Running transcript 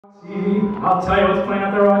I'll tell you what's playing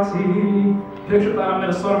at the Roxy. Picture that a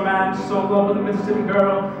Minnesota man so in love with a Mississippi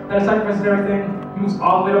girl that he sacrifices everything, he moves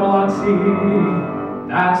all the way to Biloxi.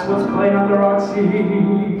 That's what's playing at the Roxy.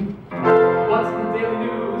 What's in the daily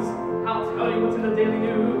news? I'll tell you what's in the daily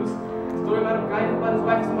news. A story about a guy who bought his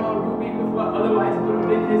wife's small ruby with what otherwise would have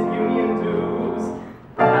been his union dues.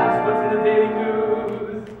 That's what's in the daily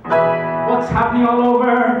news. What's happening all over?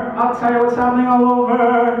 I'll tell you what's happening all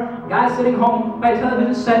over. Guy sitting home by a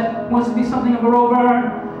television set wants to be something of a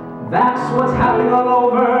rover. That's what's happening all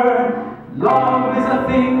over. Love is a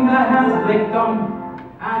thing that has victim,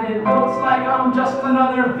 and it looks like I'm just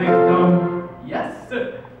another victim. Yes,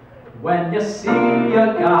 sir. When you see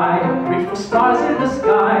a guy reach for stars in the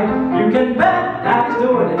sky, you can bet that he's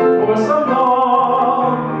doing it for some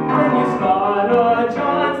love. When you spot a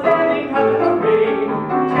John standing out in the rain,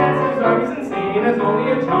 chances are he's insane, as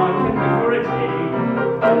only a John can be for a Jane.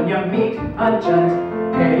 When you meet a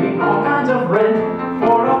gent paying all kinds of rent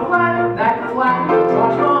for a flat that flat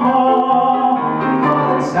Taj Mahal,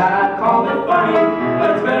 call it sad, call it funny,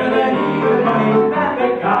 but it's better than even money. That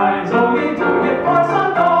the guy's only doing it for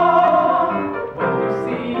some dough. When you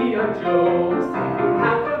see a Joe saving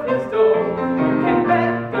half of his dough, you can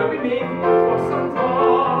bet they'll be making it for some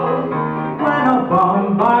dough. When a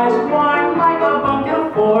bum buys wine like a bum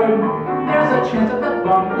can afford, there's a chance that the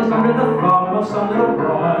bum is under the thumb of some little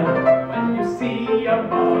broad. When you see a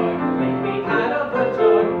bug lately out of the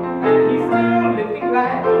jug, and he's still lifting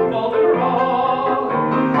back up all the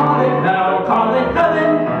wrong, call it hell, call it heaven,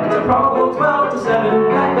 it's a probable 12 to 7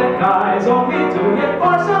 that the guy's only doing it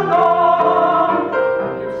for some gold.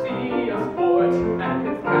 When you see a sport and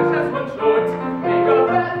his cash has run short, make a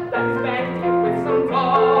bet that he's banked it with some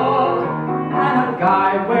doll. When a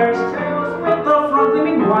guy wears tails with the front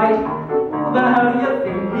gleaming white, who the hell do you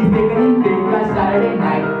think he's thinking big on Saturday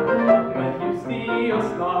night? When you see a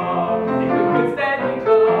slob,